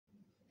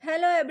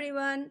Hello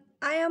everyone,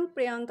 I am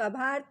Priyanka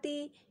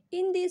Bharti.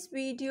 In this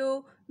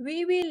video,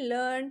 we will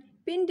learn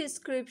pin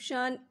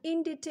description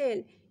in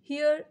detail.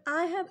 Here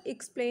I have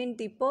explained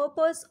the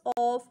purpose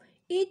of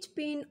each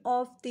pin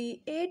of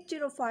the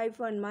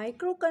 8051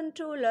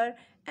 microcontroller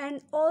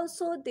and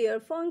also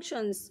their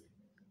functions.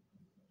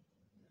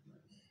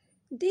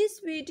 This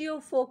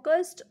video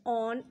focused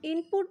on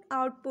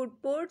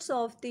input-output ports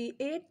of the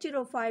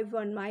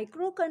 8051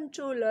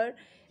 microcontroller.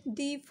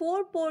 The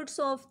four ports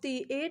of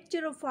the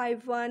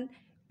 8051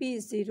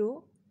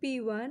 P0,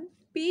 P1,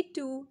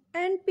 P2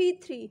 and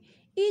P3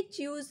 each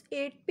use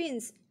 8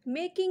 pins,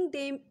 making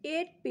them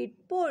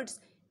 8-bit ports.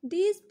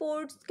 These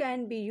ports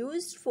can be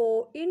used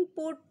for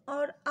input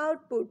or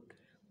output.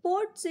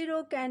 Port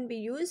 0 can be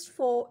used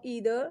for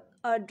either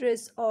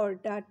address or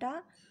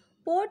data.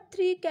 Port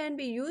 3 can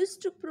be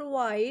used to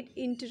provide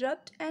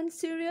interrupt and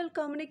serial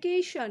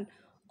communication.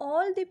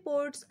 All the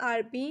ports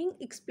are being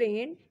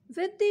explained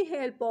with the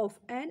help of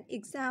an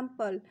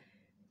example.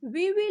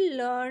 We will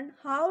learn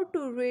how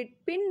to read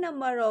pin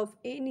number of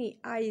any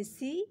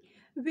IC.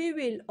 We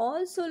will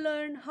also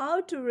learn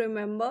how to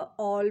remember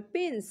all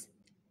pins.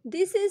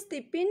 This is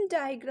the pin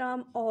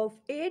diagram of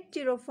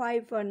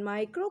 8051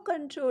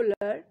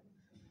 microcontroller.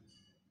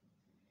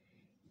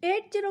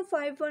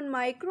 8051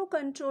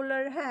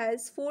 microcontroller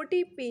has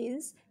 40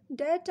 pins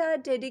that are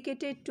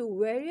dedicated to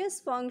various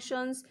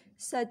functions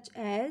such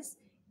as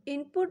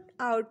input,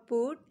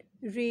 output,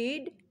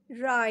 read,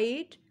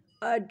 write,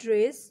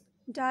 address,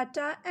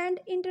 data and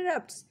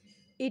interrupts.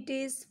 It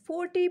is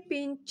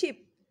 40-pin chip.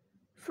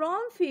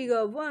 From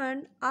figure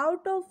 1,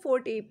 out of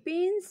 40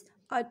 pins,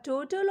 a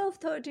total of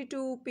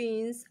 32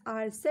 pins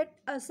are set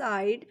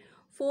aside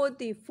for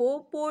the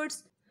four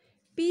ports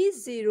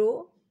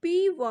P0,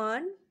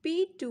 P1,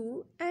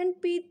 P2 and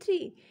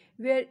P3,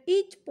 where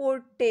each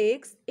port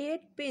takes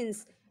 8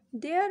 pins.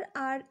 There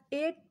are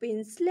 8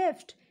 pins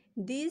left.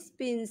 These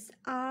pins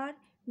are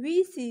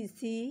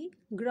VCC,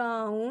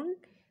 ground,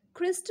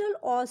 crystal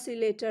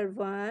oscillator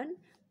 1,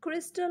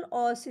 crystal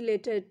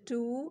oscillator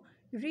 2,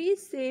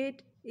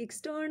 reset,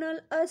 external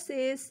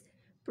access,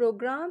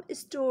 program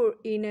store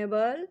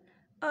enable,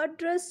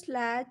 address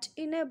latch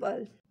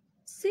enable.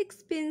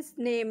 6 pins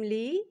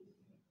namely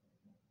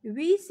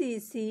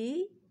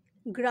VCC,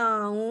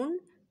 ground,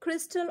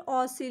 crystal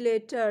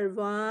oscillator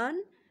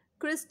 1,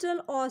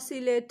 crystal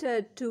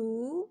oscillator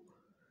 2,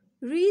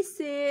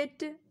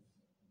 reset,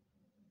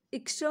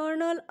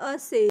 external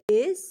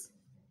access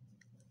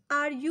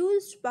are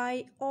used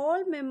by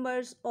all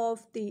members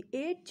of the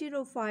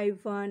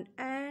 8051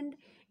 and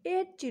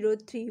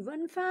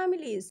 8031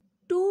 families.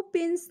 2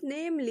 pins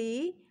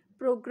namely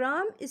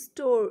program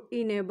store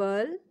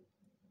enable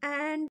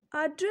and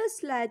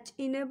address latch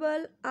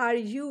enable are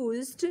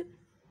used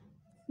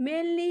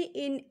mainly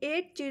in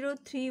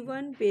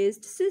 8031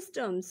 based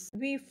systems.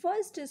 We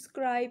first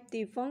describe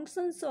the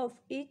functions of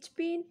each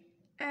pin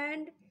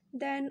and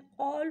then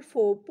all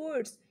 4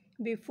 ports.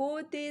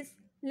 Before this,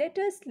 let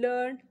us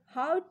learn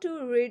how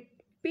to read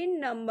pin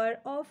number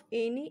of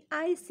any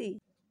IC.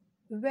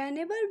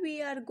 Whenever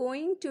we are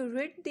going to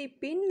read the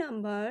pin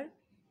number,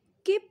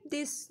 keep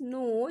this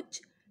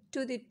notch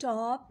to the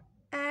top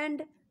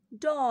and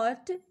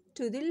dot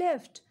to the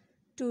left.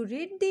 To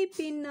read the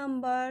pin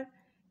number,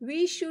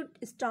 we should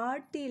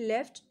start the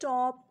left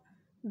top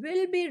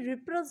will be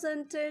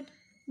represented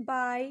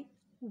by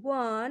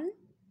 1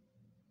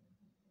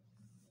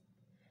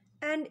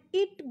 and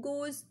it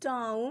goes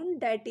down,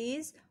 that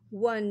is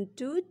 1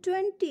 to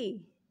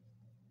 20.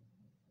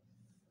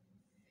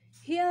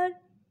 Here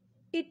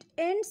it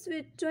ends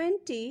with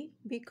 20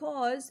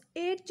 because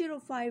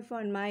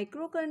 8051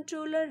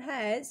 microcontroller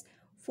has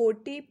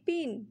 40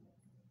 pin.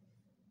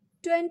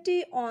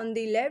 20 on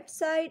the left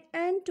side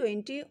and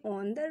 20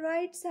 on the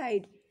right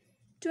side.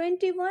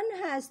 21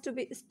 has to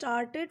be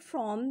started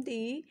from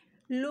the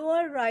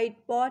lower right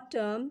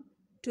bottom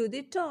to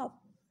the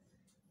top.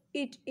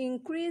 It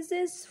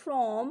increases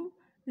from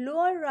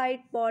lower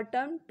right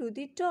bottom to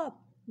the top,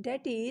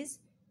 that is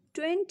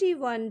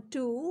 21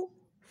 to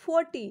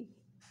 40.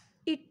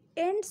 It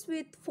ends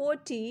with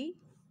 40.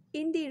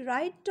 In the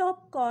right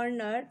top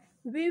corner,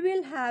 we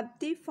will have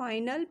the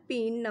final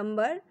pin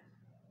number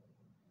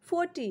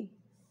 40.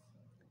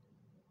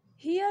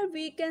 Here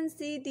we can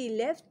see the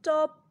left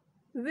top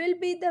will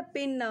be the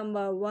pin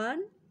number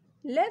 1,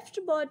 left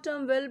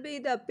bottom will be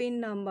the pin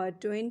number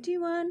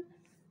 21,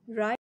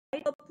 right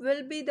top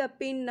will be the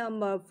pin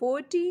number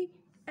 40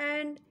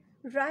 and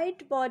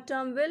right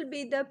bottom will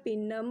be the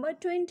pin number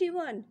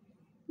 21.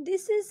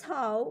 This is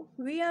how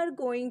we are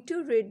going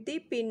to read the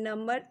pin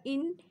number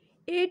in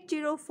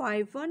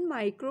 8051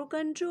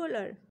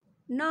 microcontroller.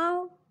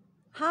 Now,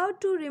 how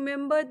to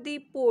remember the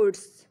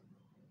ports?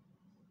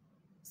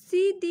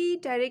 See the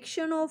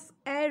direction of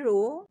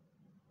arrow.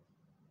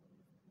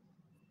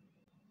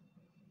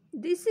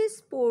 This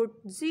is port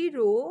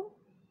 0.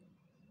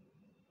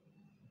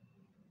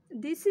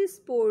 This is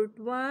port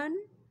 1.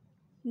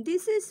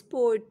 This is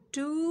port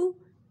 2.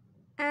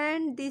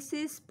 And this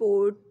is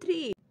port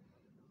 3.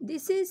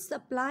 This is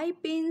supply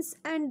pins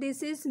and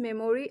this is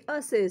memory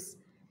access.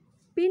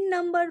 Pin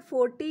number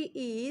 40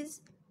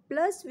 is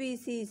plus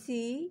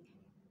VCC.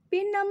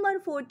 Pin number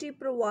 40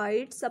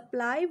 provides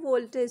supply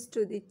voltage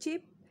to the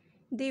chip.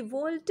 The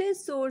voltage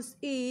source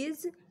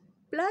is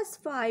plus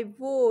 5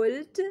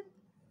 volt.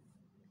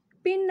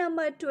 Pin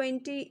number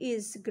 20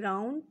 is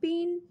ground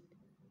pin.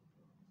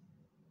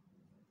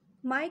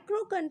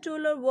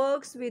 Microcontroller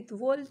works with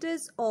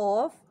voltage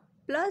of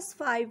plus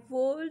 5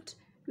 volt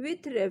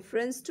with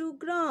reference to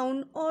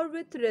ground or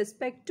with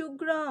respect to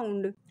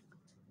ground.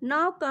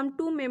 Now come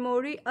to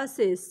memory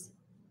access.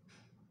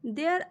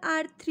 There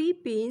are 3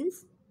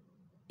 pins: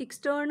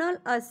 external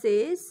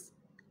access,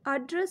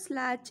 address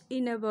latch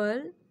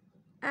enable,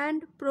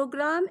 and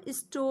program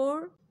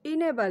store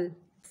enable.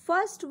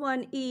 First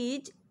one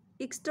is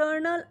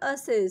external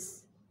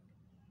access.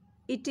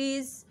 It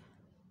is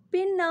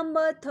pin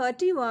number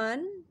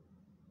 31.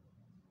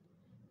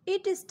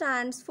 It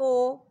stands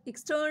for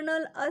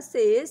external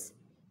access.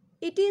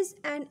 It is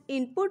an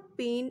input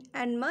pin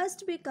and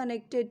must be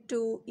connected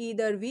to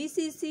either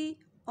VCC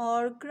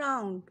or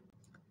ground.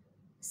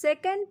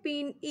 Second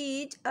pin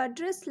is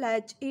address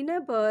latch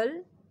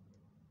enable.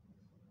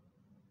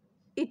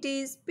 It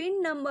is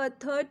pin number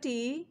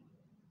 30.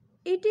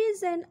 It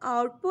is an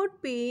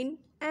output pin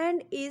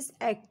and is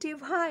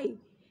active high.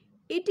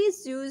 It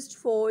is used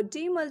for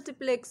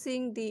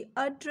demultiplexing the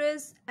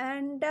address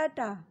and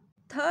data.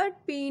 Third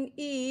pin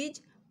is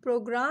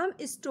program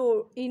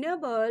store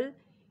enable.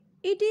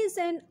 It is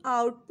an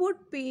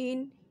output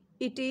pin.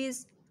 It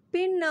is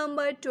pin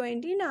number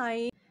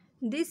 29.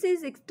 This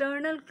is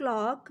external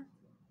clock.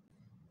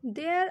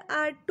 There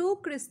are 2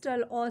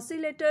 crystal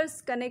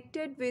oscillators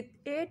connected with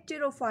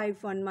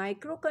 8051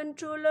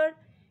 microcontroller.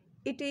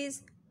 It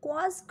is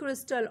quartz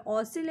crystal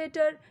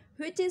oscillator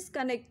which is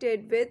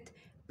connected with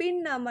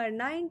pin number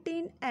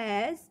 19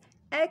 as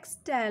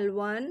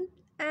XTAL1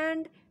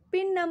 and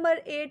pin number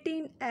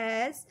 18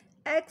 as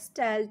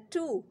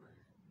XTAL2.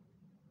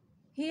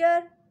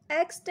 Here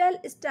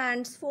XTAL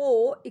stands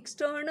for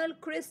external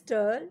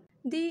crystal.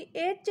 The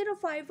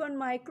 8051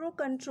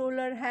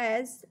 microcontroller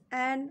has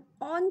an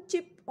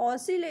on-chip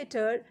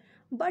oscillator,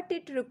 but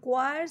it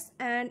requires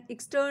an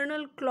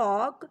external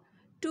clock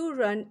to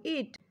run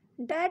it.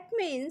 That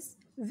means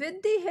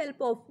with the help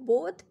of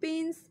both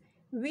pins,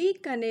 we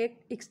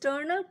connect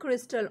external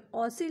crystal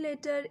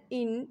oscillator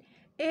in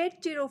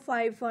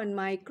 8051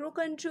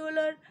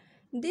 microcontroller.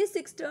 This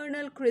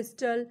external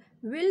crystal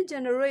will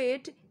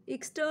generate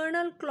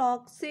external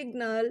clock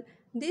signal.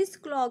 This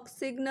clock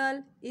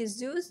signal is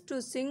used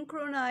to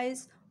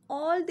synchronize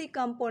all the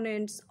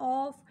components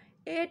of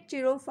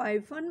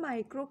 8051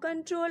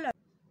 microcontroller.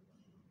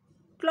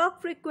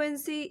 Clock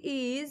frequency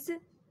is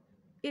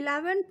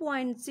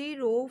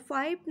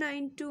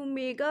 11.0592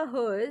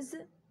 MHz.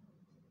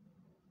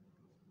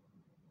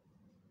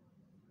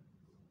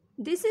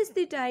 This is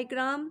the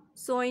diagram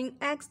showing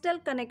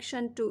XTAL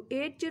connection to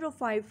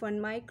 8051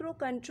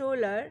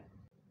 microcontroller.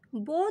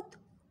 Both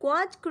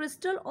quartz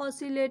crystal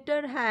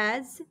oscillator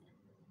has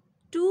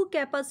 2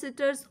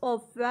 capacitors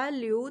of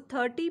value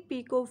 30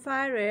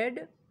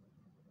 picofarad.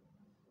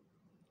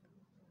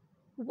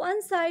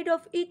 One side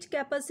of each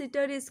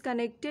capacitor is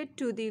connected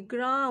to the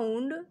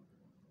ground.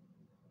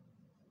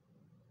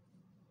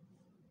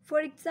 For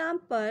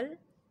example,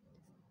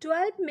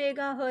 12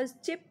 MHz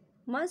chip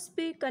must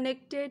be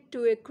connected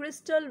to a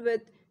crystal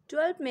with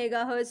 12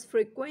 MHz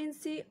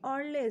frequency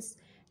or less.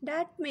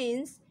 That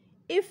means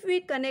if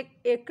we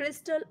connect a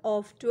crystal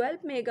of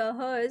 12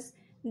 MHz,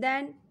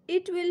 then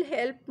it will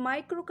help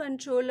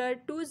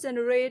microcontroller to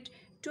generate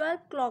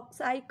 12 clock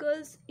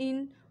cycles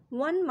in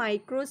 1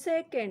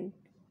 microsecond.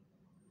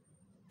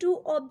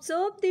 To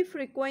observe the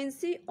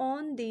frequency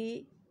on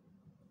the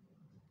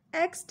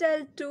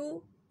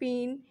XTAL2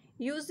 pin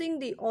using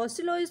the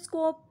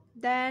oscilloscope,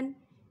 then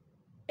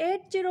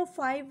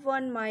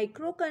 8051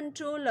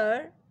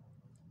 microcontroller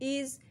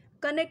is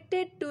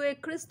connected to a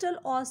crystal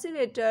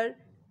oscillator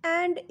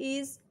and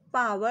is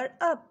powered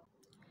up.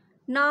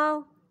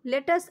 Now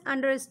let us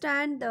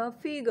understand the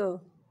figure.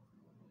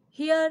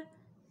 Here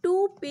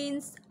 2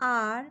 pins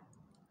are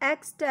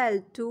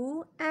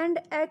XTAL2 and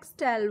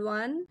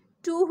XTAL1,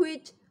 to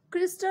which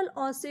crystal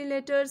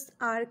oscillators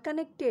are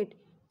connected.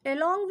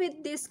 Along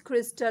with these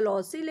crystal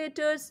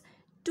oscillators,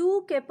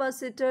 2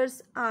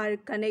 capacitors are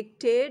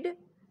connected,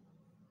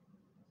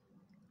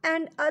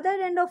 and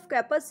other end of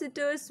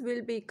capacitors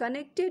will be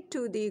connected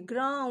to the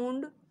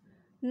ground.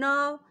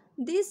 Now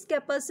this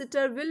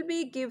capacitor will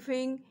be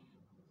giving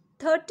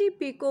 30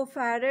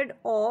 picofarad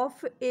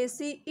of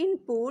AC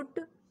input,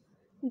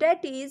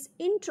 that is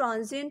in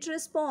transient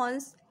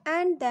response,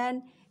 and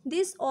then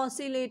this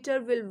oscillator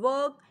will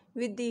work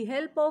with the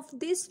help of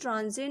this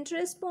transient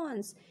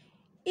response.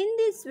 In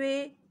this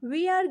way,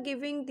 we are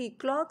giving the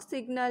clock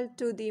signal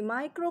to the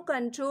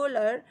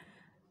microcontroller.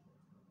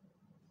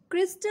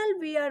 Crystal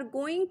we are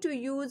going to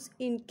use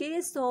in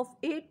case of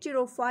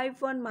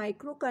 8051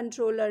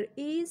 microcontroller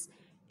is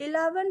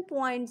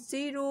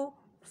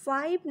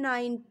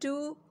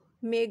 11.0592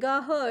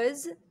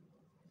 MHz.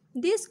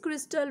 This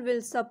crystal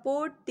will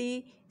support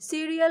the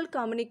serial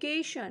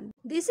communication.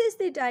 This is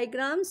the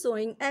diagram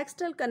showing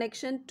external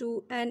connection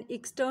to an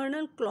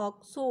external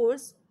clock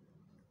source.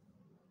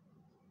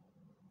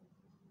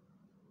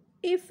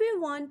 If we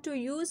want to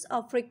use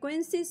a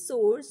frequency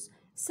source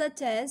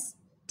such as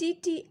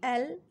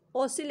TTL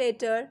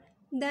oscillator,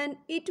 then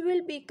it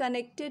will be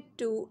connected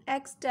to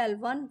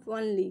XTEL1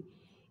 only.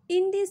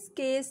 In this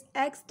case,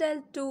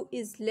 XTEL2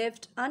 is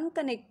left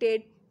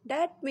unconnected.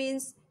 That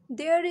means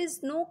there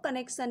is no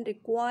connection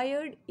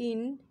required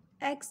in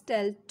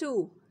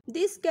XTEL2.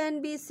 This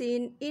can be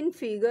seen in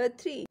figure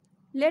 3.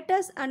 Let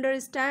us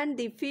understand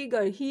the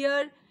figure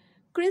here.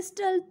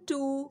 Crystal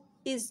 2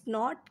 is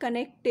not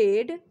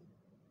connected.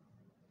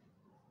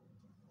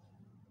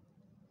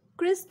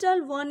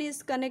 Crystal 1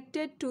 is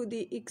connected to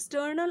the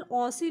external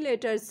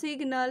oscillator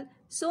signal,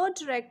 so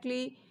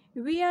directly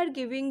we are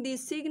giving the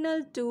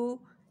signal to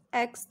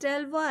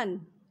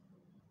XTEL1.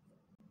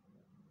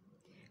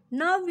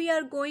 Now we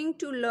are going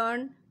to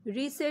learn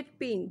reset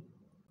pin.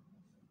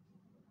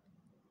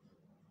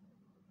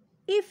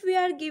 If we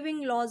are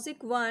giving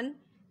logic 1,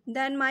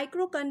 then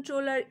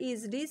microcontroller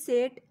is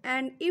reset,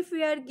 and if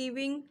we are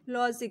giving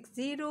logic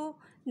 0,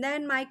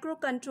 then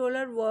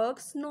microcontroller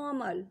works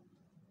normal.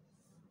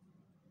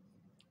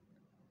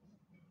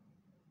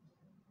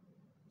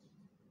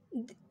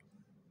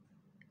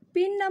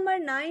 Pin number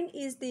 9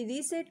 is the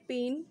reset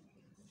pin.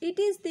 It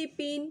is the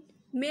pin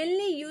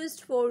mainly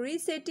used for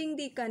resetting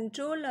the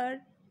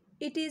controller.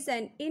 It is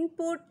an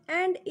input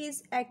and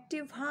is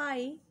active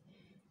high.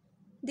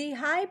 The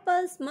high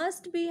pulse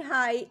must be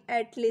high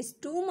at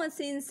least 2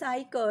 machine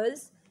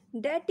cycles.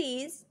 That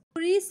is,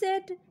 to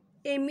reset,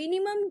 a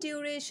minimum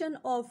duration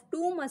of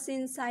 2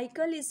 machine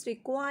cycle is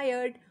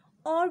required,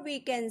 or we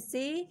can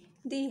say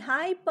the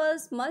high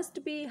pulse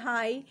must be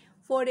high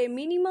for a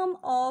minimum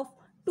of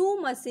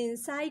 2 machine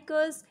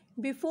cycles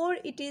before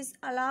it is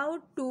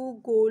allowed to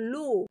go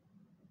low.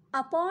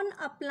 Upon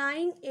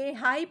applying a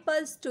high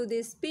pulse to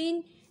this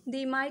pin,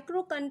 the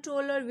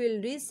microcontroller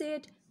will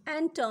reset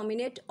and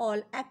terminate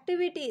all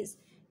activities.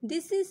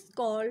 This is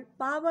called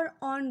power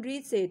on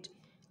reset.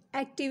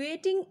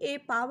 Activating a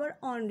power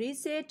on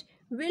reset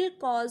will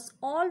cause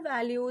all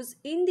values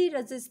in the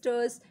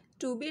registers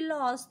to be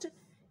lost.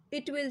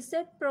 It will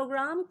set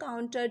program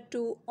counter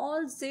to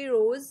all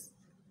zeros.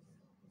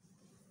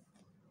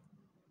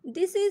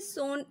 This is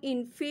shown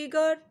in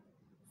figure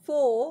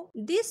 4.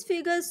 This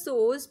figure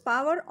shows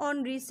power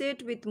on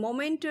reset with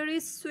momentary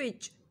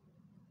switch.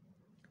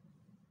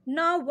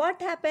 Now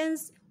what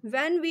happens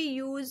when we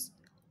use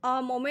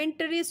a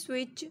momentary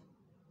switch?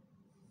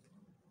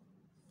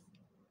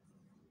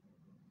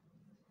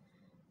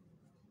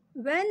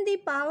 When the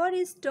power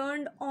is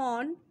turned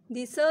on,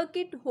 the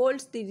circuit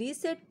holds the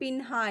reset pin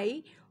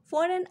high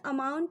for an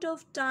amount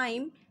of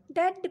time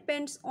that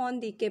depends on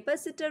the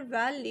capacitor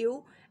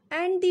value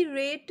and the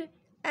rate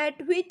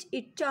at which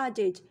it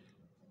charges.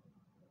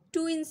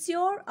 To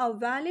ensure a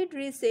valid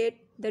reset,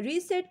 the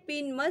reset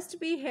pin must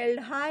be held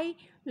high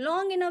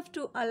long enough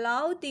to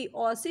allow the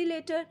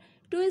oscillator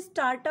to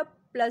start up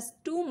plus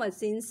 2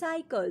 machine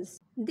cycles.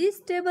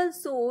 This table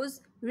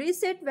shows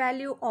reset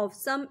value of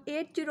some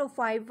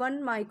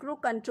 8051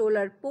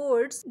 microcontroller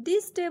ports.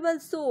 This table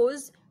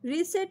shows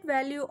reset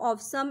value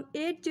of some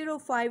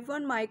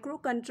 8051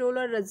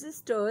 microcontroller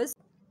resistors.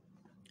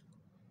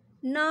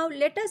 Now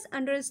let us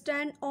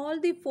understand all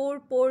the 4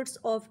 ports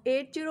of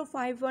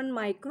 8051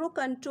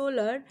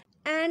 microcontroller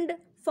and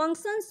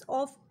functions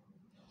of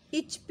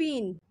each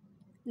pin.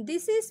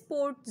 This is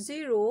port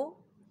 0.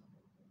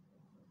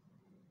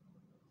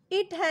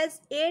 It has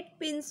 8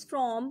 pins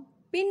from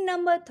pin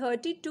number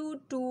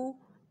 32 to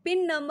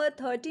pin number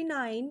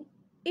 39.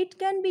 It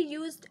can be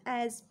used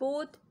as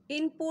both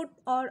input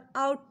or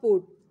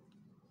output.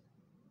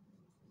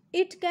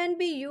 It can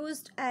be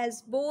used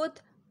as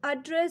both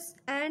address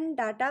and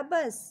data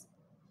bus.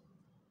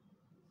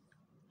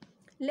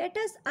 Let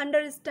us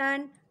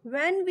understand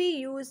when we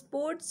use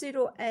port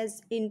 0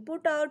 as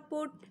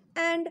input-output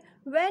and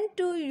when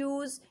to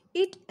use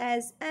it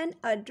as an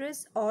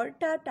address or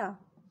data.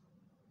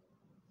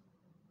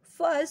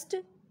 First,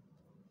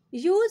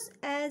 use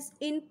as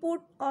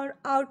input or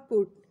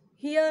output.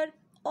 Here,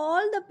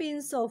 all the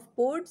pins of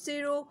port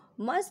 0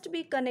 must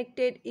be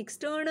connected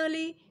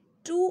externally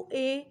to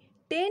a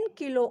 10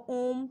 kilo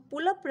ohm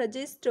pull-up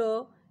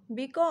resistor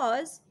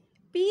because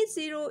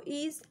P0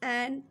 is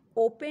an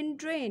open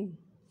drain.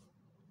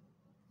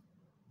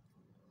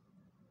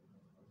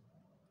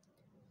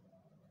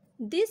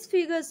 This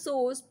figure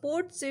shows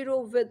port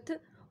 0 with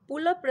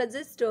pull-up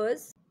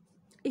resistors.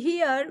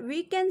 Here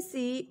we can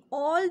see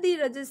all the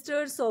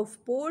resistors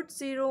of port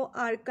 0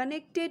 are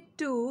connected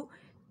to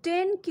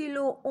 10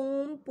 kilo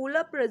ohm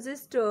pull-up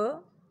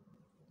resistor.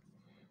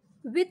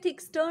 With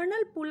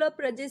external pull-up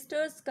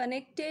resistors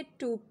connected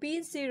to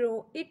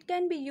P0, it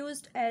can be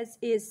used as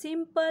a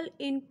simple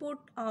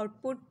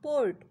input-output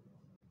port.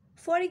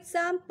 For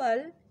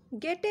example,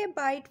 get a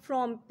byte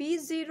from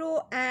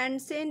P0 and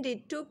send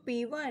it to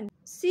P1.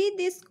 See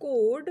this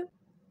code.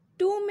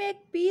 To make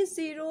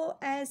P0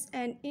 as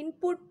an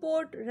input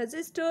port,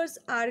 resistors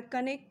are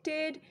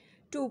connected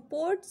to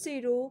port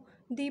 0.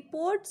 The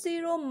port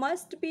 0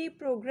 must be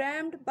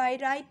programmed by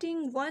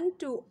writing 1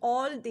 to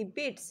all the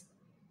bits.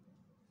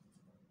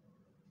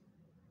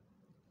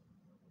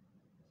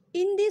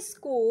 In this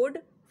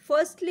code,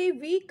 firstly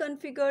we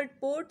configured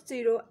port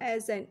 0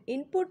 as an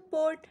input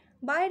port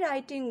by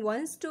writing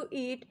 1s to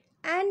it,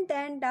 and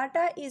then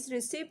data is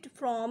received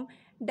from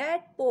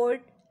that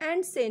port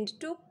and sent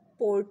to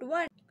port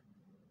 1.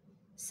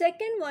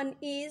 Second one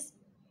is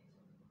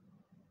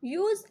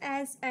used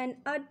as an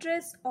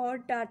address or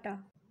data.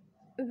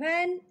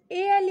 When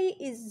ALE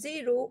is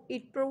 0,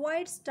 it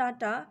provides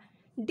data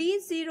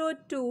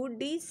D0 to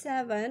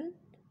D7,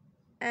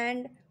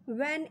 and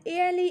when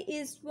ALE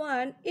is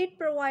 1, it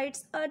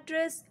provides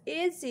address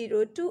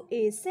A0 to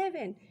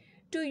A7.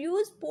 To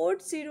use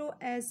port 0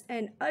 as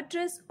an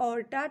address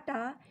or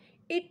data,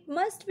 it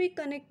must be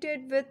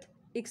connected with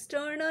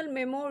external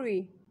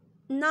memory.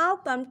 Now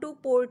come to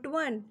port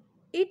 1.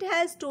 It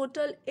has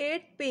total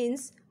 8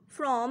 pins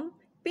from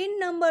pin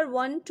number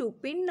 1 to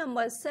pin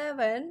number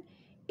 7.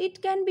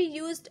 It can be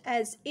used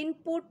as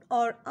input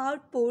or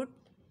output.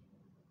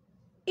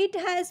 It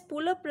has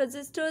pull-up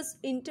resistors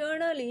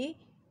internally.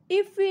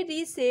 If we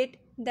reset,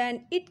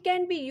 then it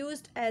can be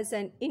used as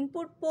an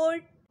input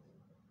port.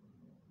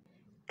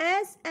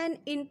 As an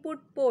input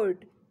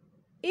port,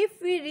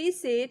 if we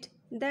reset,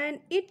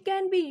 then it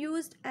can be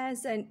used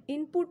as an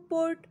input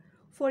port.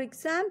 For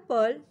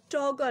example,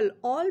 toggle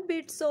all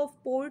bits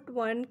of port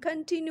 1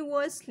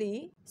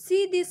 continuously.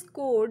 See this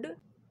code.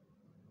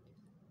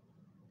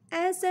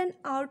 As an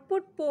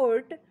output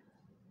port,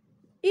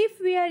 if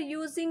we are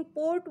using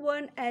port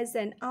 1 as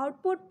an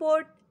output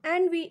port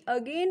and we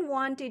again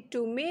want it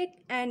to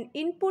make an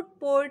input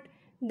port,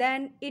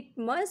 then it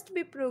must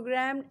be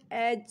programmed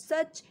as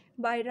such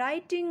by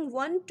writing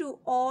 1 to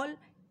all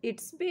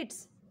its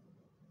bits.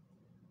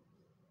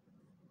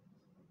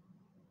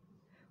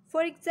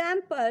 For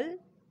example,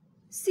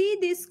 see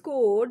this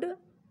code.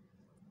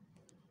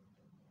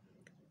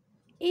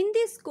 In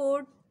this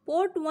code,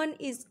 port 1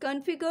 is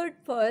configured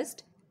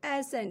first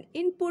as an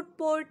input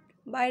port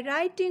by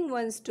writing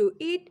 1s to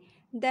it,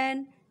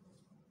 then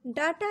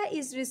data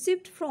is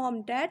received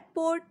from that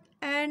port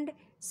and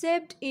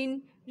saved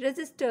in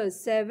resistor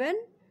 7,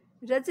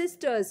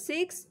 resistor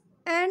 6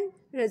 and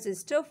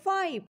resistor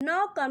 5.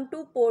 Now come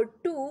to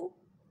port 2.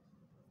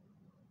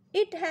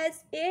 It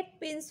has 8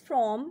 pins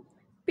from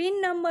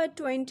pin number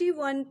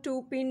 21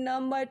 to pin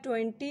number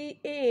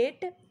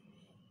 28.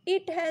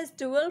 It has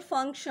dual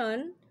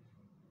function.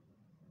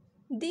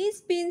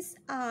 These pins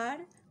are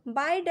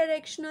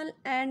bidirectional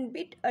and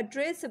bit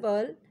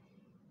addressable.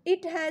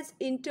 It has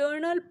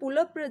internal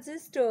pull-up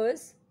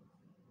resistors.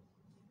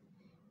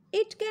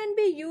 It can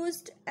be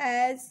used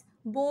as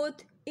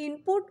both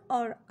input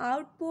or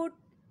output.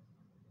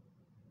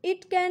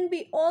 It can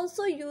be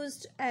also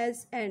used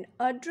as an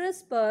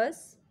address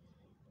bus.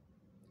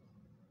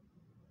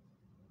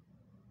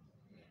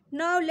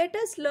 Now let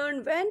us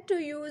learn when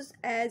to use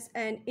as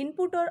an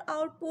input or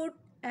output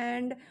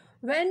and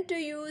when to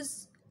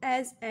use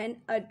as an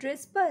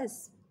address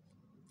bus.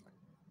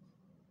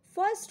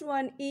 First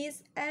one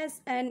is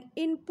as an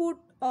input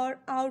or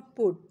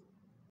output.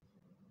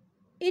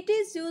 It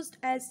is used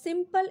as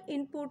simple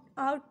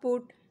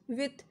input-output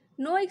with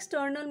no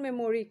external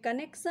memory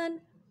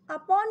connection.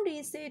 Upon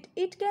reset,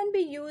 it can be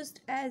used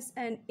as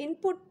an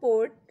input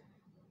port.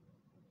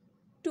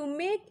 To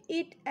make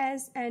it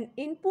as an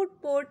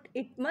input port,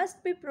 it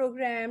must be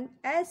programmed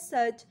as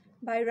such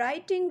by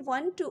writing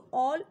 1 to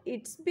all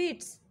its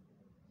bits.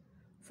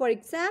 For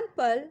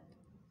example,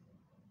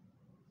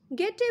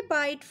 get a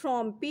byte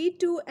from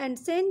P2 and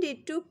send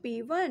it to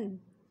P1.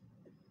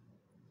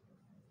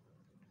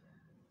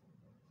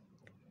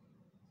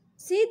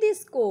 See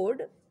this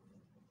code.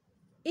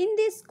 In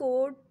this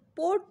code,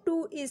 port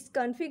 2 is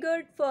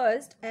configured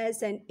first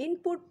as an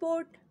input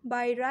port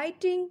by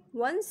writing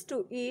 1s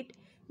to it.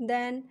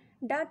 Then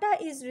data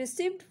is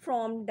received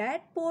from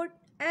that port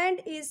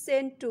and is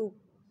sent to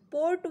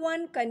port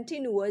 1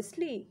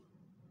 continuously.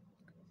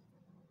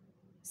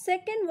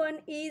 Second one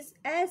is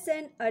as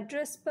an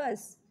address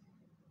bus.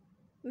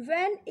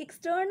 When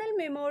external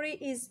memory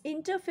is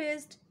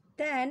interfaced,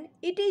 then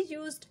it is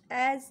used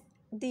as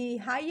the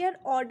higher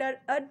order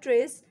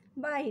address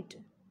byte.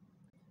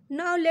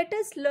 Now let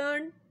us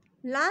learn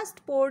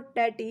last port,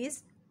 that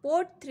is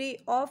port 3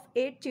 of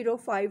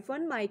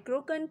 8051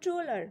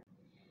 microcontroller.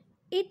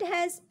 It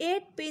has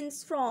 8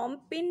 pins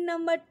from pin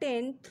number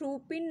 10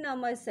 through pin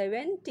number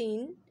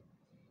 17.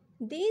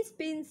 These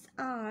pins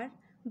are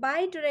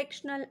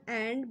bidirectional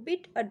and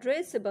bit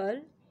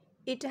addressable.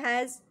 It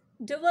has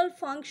dual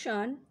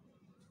function.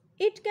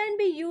 It can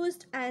be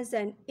used as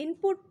an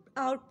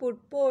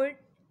input-output port.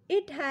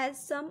 It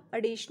has some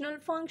additional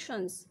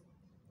functions.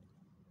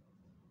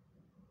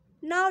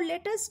 Now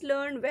let us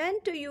learn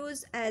when to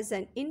use as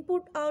an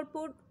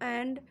input-output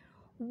and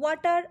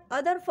what are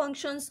other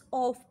functions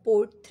of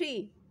port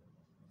 3.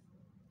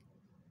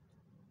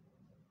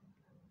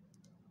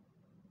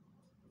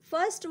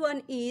 First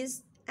one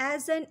is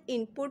as an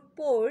input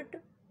port.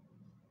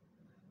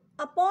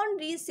 Upon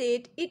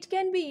reset, it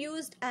can be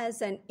used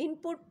as an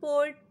input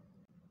port.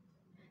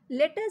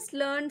 Let us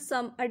learn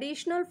some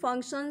additional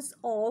functions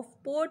of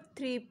port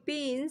 3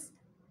 pins.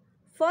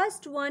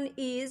 First one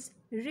is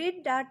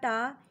read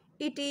data.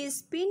 It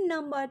is pin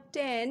number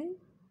 10.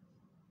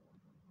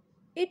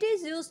 It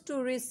is used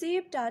to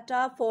receive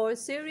data for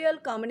serial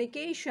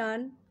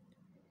communication.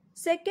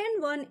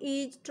 Second one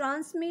is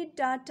transmit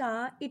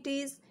data. It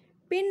is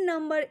pin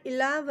number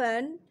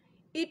 11.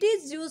 It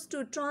is used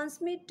to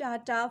transmit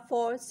data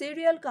for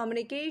serial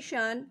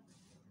communication.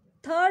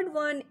 Third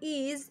one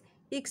is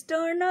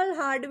external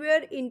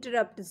hardware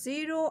interrupt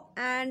 0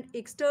 and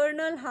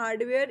external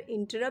hardware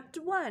interrupt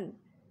 1.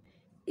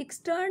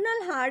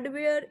 External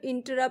hardware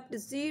interrupt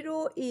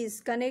 0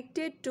 is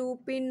connected to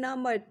pin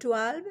number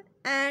 12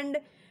 and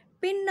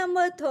pin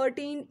number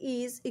 13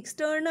 is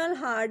external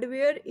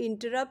hardware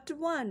interrupt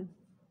 1.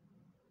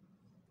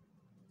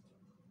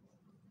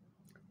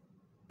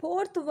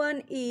 Fourth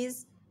one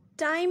is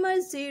timer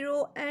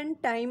 0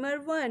 and timer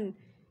 1.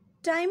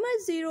 Timer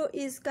 0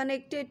 is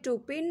connected to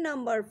pin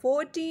number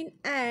 14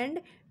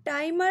 and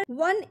timer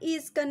 1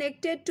 is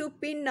connected to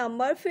pin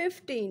number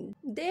 15.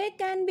 They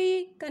can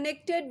be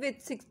connected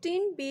with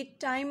 16-bit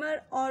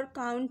timer or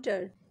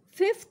counter.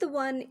 Fifth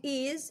one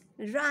is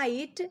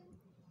write.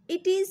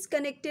 It is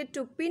connected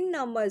to pin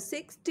number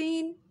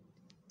 16.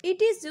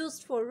 It is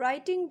used for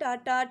writing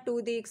data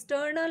to the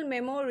external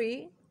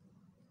memory.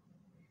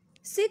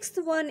 Sixth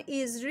one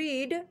is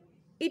read.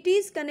 It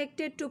is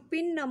connected to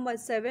pin number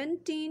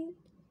 17.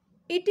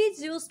 It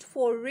is used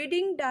for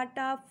reading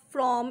data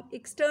from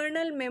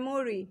external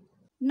memory.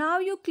 Now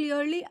you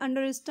clearly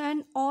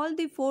understand all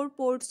the 4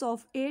 ports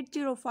of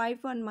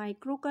 8051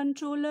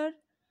 microcontroller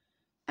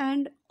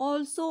and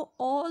also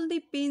all the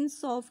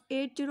pins of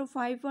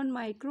 8051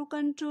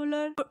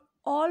 microcontroller.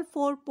 All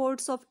 4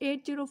 ports of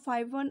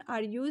 8051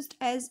 are used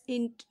as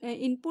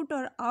input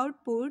or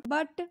output,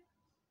 but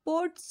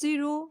port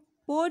 0,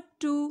 port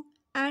 2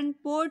 and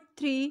port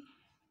 3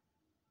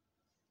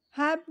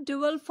 have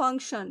dual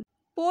function.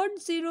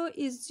 Port 0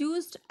 is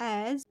used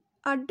as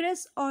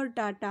address or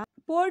data.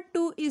 Port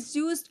 2 is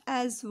used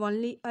as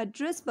only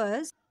address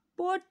bus.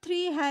 Port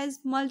 3 has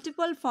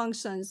multiple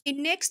functions.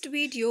 In next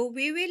video,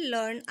 we will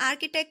learn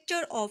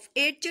architecture of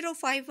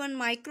 8051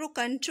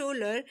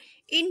 microcontroller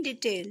in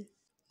detail.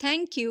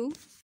 Thank you.